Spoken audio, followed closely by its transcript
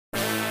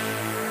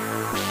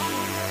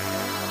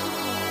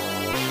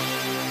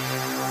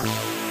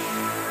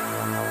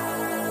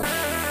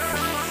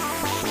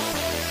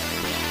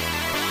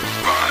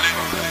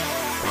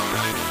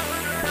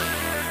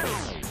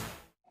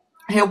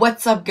Hey,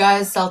 what's up,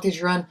 guys?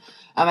 Saltage Run.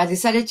 I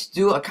decided to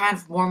do a kind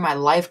of more my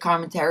life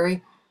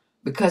commentary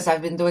because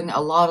I've been doing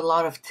a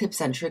lot of tips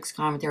and tricks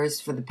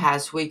commentaries for the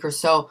past week or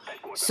so.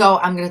 So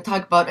I'm gonna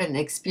talk about an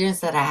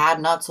experience that I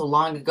had not so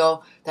long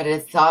ago that I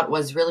thought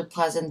was really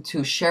pleasant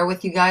to share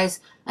with you guys.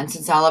 And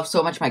since I love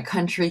so much my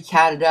country,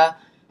 Canada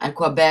and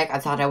Quebec, I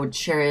thought I would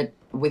share it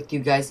with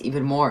you guys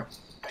even more.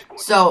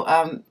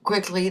 So,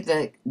 quickly,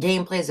 the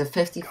gameplay is a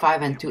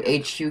 55 and 2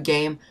 HQ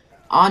game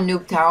on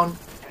Nuketown.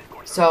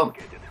 So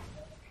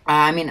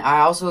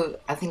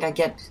I think I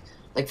get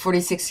like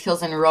 46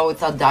 kills in a row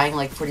without dying,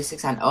 like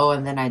 46 and 0,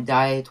 and then I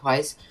die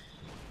twice.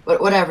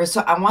 But whatever.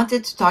 So I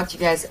wanted to talk to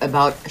you guys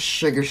about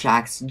Sugar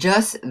Shacks.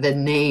 Just the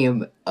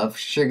name of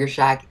Sugar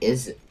Shack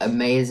is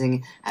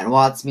amazing and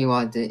wants me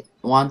want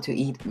to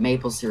eat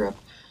maple syrup.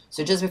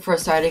 So just before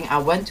starting, I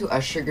went to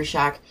a Sugar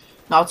Shack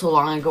not so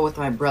long ago with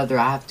my brother.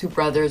 I have two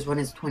brothers. One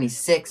is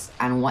 26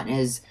 and one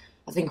is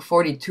I think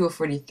 42 or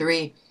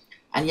 43.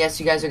 And yes,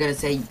 you guys are gonna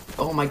say,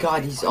 "Oh my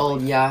God, he's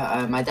old."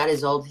 Yeah, my dad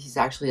is old. He's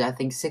actually, I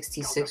think,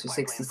 66 or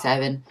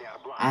 67,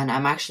 and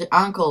I'm actually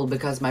uncle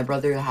because my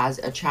brother has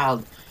a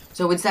child.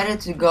 So we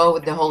decided to go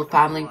with the whole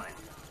family.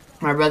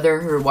 My brother,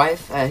 her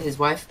wife, his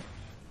wife,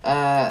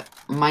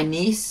 my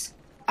niece,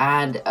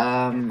 and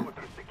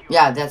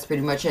yeah, that's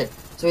pretty much it.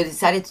 So we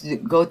decided to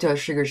go to a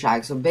sugar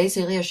shack. So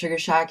basically, a sugar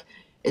shack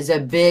is a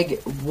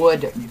big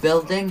wood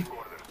building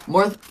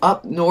more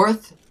up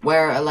north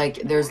where like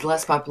there's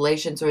less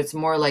population, so it's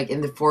more like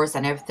in the forest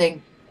and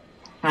everything.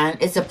 And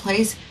it's a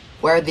place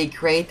where they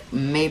create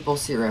maple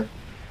syrup.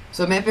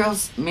 So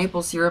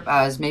maple syrup,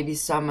 as maybe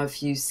some of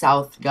you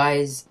South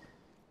guys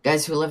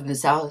who live in the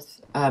South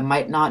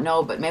might not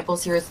know, but maple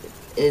syrup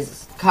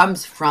is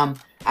comes from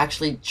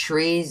actually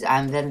trees,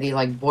 and then they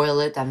like boil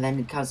it, and then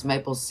it becomes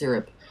maple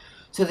syrup.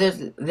 So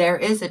there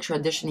is a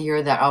tradition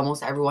here that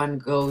almost everyone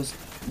goes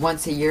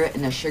once a year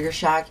in a sugar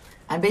shack,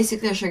 and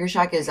basically a sugar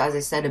shack is, as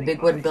I said, a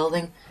big wood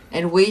building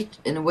in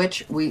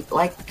which we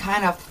like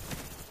kind of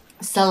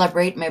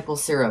celebrate maple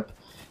syrup.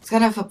 It's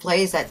kind of a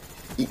place that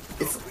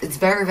it's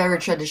very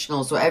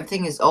traditional. So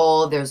everything is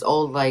old. There's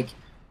old like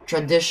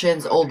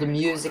traditions, old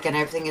music, and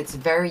everything. It's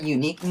very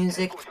unique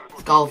music.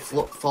 It's called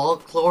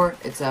folklore.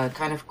 It's a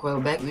kind of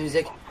Quebec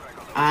music,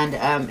 and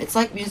it's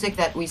like music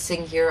that we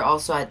sing here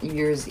also at New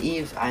Year's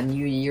Eve and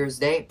New Year's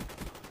Day.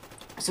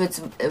 So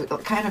it's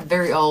kind of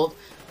very old,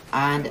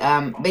 and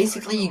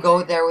basically you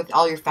go there with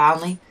all your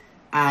family,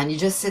 and you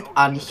just sit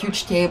on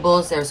huge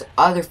tables. There's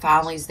other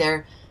families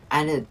there,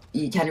 and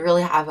you can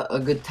really have a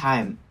good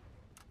time.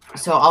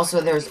 So also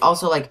there's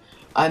also like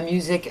a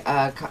music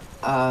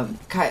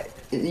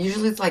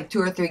usually it's like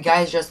two or three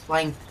guys just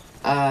playing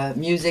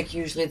music.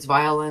 Usually it's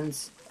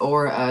violins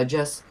or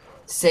just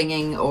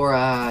singing or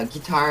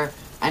guitar,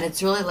 and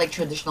it's really like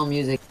traditional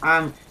music.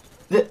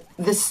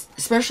 This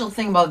special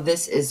thing about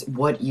this is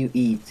what you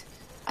eat,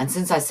 and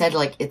since I said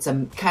like it's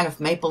a kind of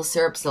maple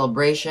syrup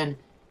celebration,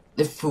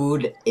 the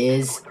food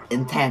is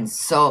intense.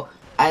 So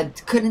I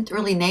couldn't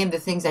really name the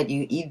things that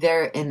you eat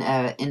there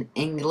in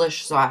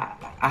English, so I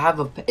have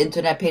a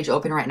internet page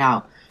open right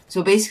now.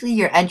 So basically,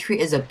 your entry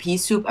is a pea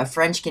soup, a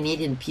French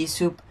Canadian pea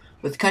soup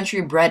with country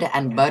bread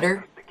and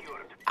butter.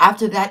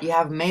 After that, you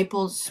have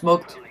maple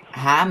smoked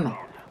ham,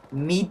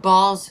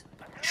 meatballs,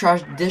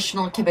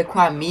 traditional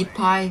Quebecois meat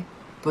pie,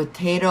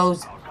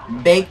 potatoes,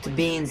 baked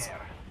beans,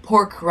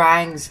 pork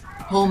rinds,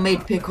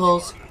 homemade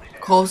pickles,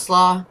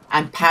 coleslaw,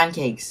 and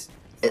pancakes.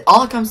 It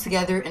all comes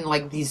together in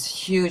like these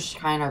huge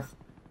kind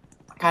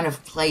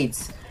of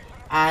plates,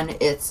 and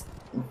it's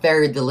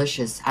very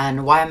delicious.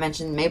 And why I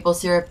mentioned maple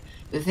syrup,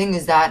 the thing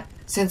is that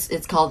since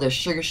it's called a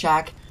sugar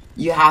shack,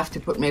 you have to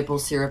put maple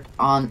syrup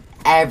on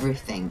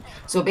everything.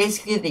 So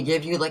basically they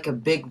give you like a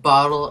big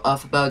bottle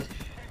of about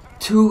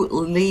 2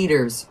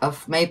 liters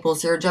of maple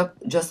syrup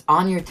just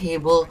on your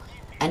table,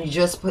 and you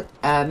just put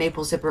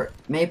maple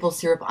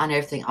syrup on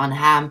everything, on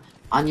ham,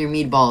 on your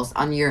meatballs,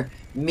 on your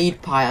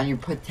meat pie, on your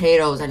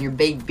potatoes, on your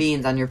baked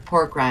beans, on your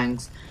pork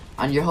rinds,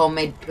 on your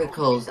homemade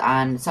pickles,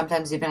 and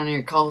sometimes even on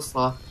your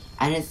coleslaw,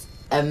 and it's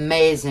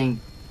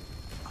amazing.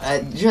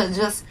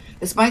 Just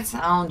this might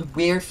sound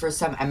weird for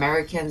some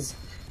Americans.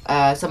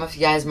 Some of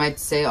you guys might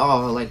say,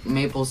 "Oh, like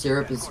maple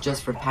syrup is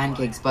just for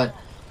pancakes," but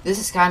this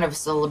is kind of a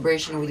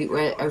celebration we do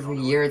every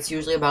year. It's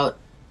usually about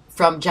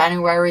from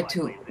January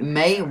to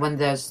May when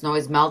the snow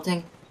is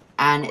melting,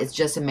 and it's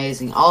just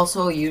amazing.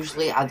 Also,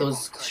 usually at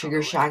those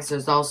sugar shacks,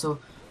 there's also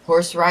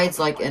horse rides,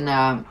 like in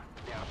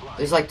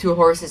there's like two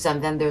horses,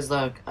 and then there's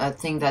like a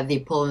thing that they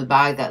pull in the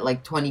back that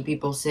like 20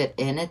 people sit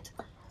in it.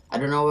 I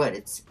don't know what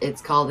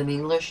it's called in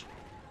English.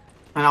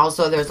 And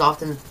also there's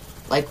often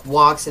like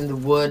walks in the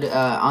wood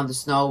on the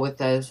snow with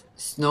the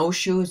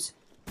snowshoes.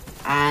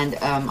 And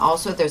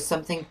also there's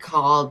something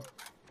called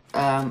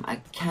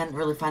I can't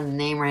really find the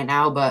name right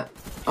now, but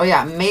oh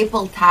yeah,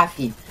 maple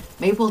taffy.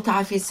 Maple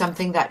taffy is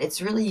something that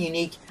it's really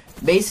unique.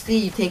 Basically,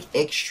 you take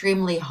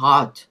extremely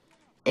hot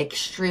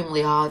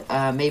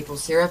maple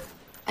syrup,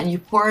 and you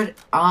pour it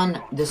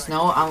on the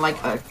snow, on like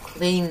a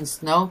clean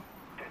snow.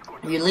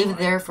 You leave it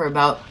there for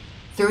about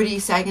 30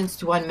 seconds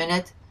to 1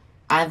 minute,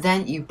 and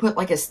then you put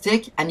like a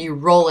stick and you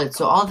roll it.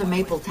 So all the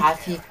maple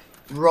taffy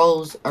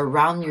rolls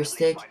around your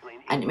stick,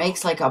 and it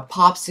makes like a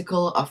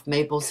popsicle of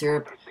maple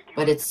syrup.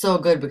 But it's so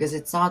good because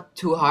it's not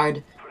too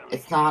hard.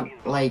 It's not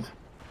like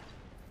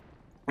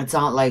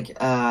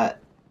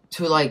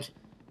too like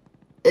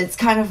it's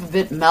kind of a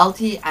bit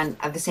melty, and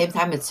at the same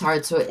time it's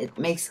hard, so it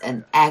makes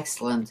an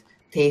excellent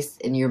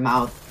taste in your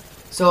mouth.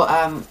 So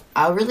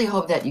I really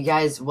hope that you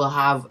guys will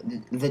have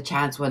the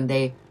chance one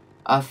day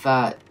of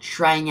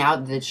trying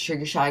out the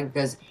Sugar Shack,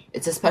 because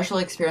it's a special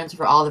experience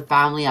for all the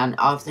family, and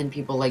often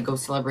people like go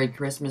celebrate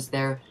Christmas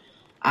there.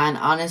 And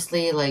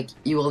honestly, like,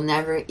 you will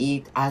never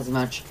eat as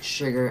much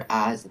sugar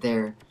as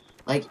there.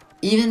 Like,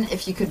 even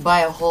if you could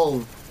buy a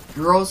whole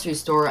grocery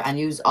store and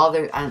use all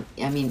their, and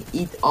I mean,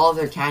 eat all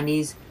their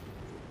candies,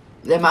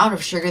 the amount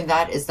of sugar in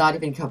that is not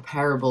even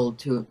comparable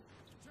to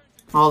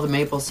all the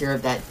maple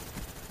syrup that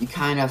you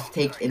kind of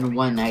take in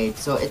one night.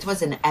 So it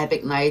was an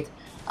epic night.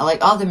 I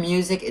like all the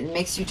music. It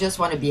makes you just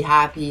want to be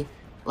happy.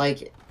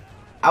 Like,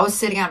 I was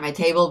sitting at my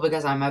table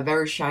because I'm a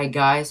very shy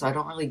guy, so I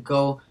don't really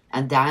go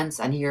and dance.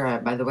 And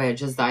here, by the way, I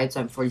just died, so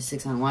I'm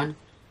 46 and 1.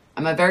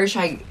 I'm a very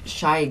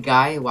shy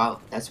guy. Wow,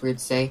 that's weird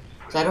to say.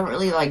 So I don't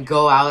really like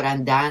go out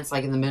and dance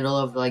like in the middle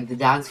of like the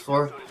dance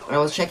floor. But I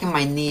was checking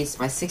my niece,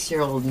 my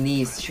 6-year-old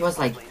niece. She was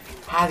like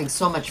having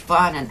so much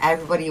fun, and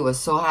everybody was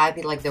so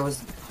happy. Like, there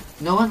was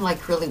no one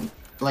like really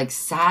like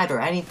sad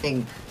or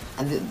anything.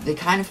 And the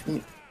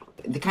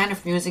kind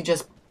of music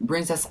just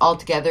brings us all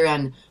together,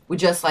 and we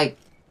just like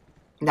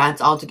dance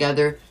all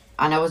together.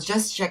 And I was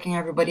just checking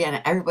everybody,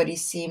 and everybody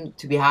seemed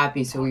to be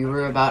happy. So we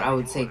were about, I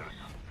would say,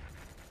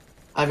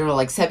 I don't know,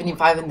 like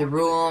 75 in the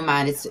room,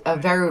 and it's a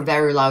very,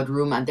 very loud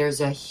room, and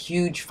there's a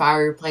huge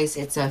fireplace.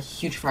 It's a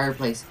huge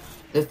fireplace.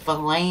 The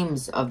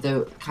flames of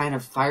the kind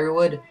of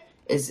firewood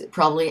is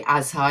probably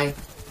as high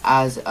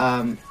as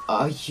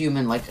a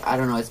human. Like, I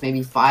don't know, it's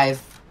maybe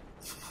five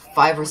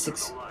or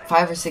six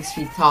 5 or 6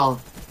 feet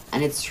tall,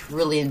 and it's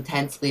really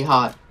intensely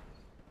hot.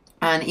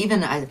 And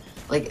even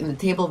like in the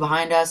table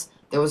behind us,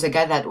 there was a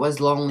guy that was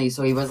lonely,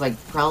 so he was like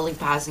probably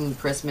passing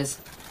Christmas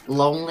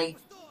lonely,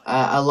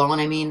 alone.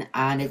 I mean,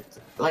 and it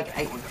like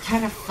I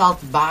kind of felt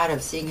bad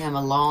of seeing him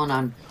alone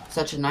on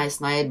such a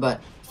nice night,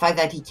 but the fact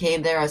that he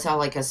came there, I saw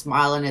like a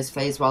smile on his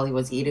face while he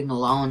was eating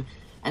alone,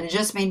 and it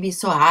just made me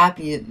so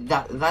happy.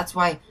 That's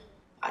why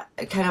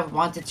I kind of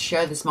wanted to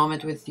share this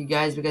moment with you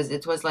guys, because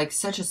it was like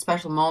such a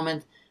special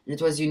moment, and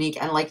it was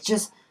unique, and like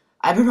just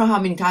I don't know how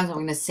many times I'm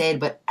gonna say it,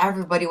 but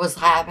everybody was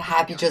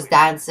happy, just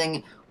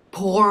dancing,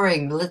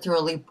 pouring,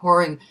 literally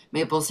pouring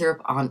maple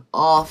syrup on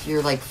all of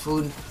your like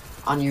food,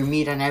 on your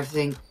meat and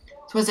everything.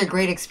 It was a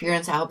great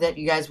experience. I hope that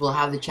you guys will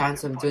have the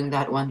chance of doing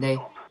that one day.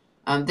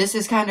 This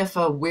is kind of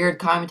a weird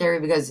commentary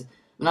because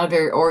I'm not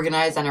very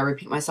organized and I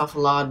repeat myself a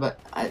lot, but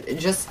I'm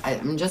just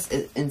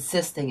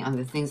insisting on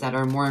the things that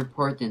are more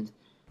important,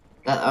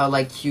 that are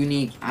like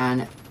unique,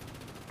 and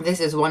this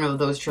is one of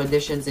those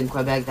traditions in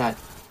Quebec that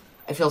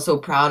I feel so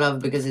proud of,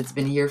 because it's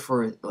been here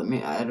for,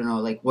 I don't know,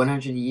 like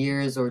 100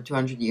 years or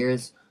 200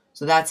 years.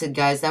 So that's it,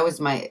 guys. That was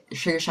my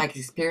Sugar Shack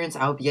experience.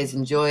 I hope you guys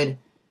enjoyed.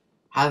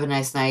 Have a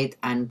nice night,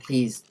 and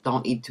please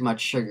don't eat too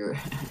much sugar.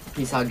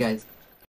 Peace out, guys.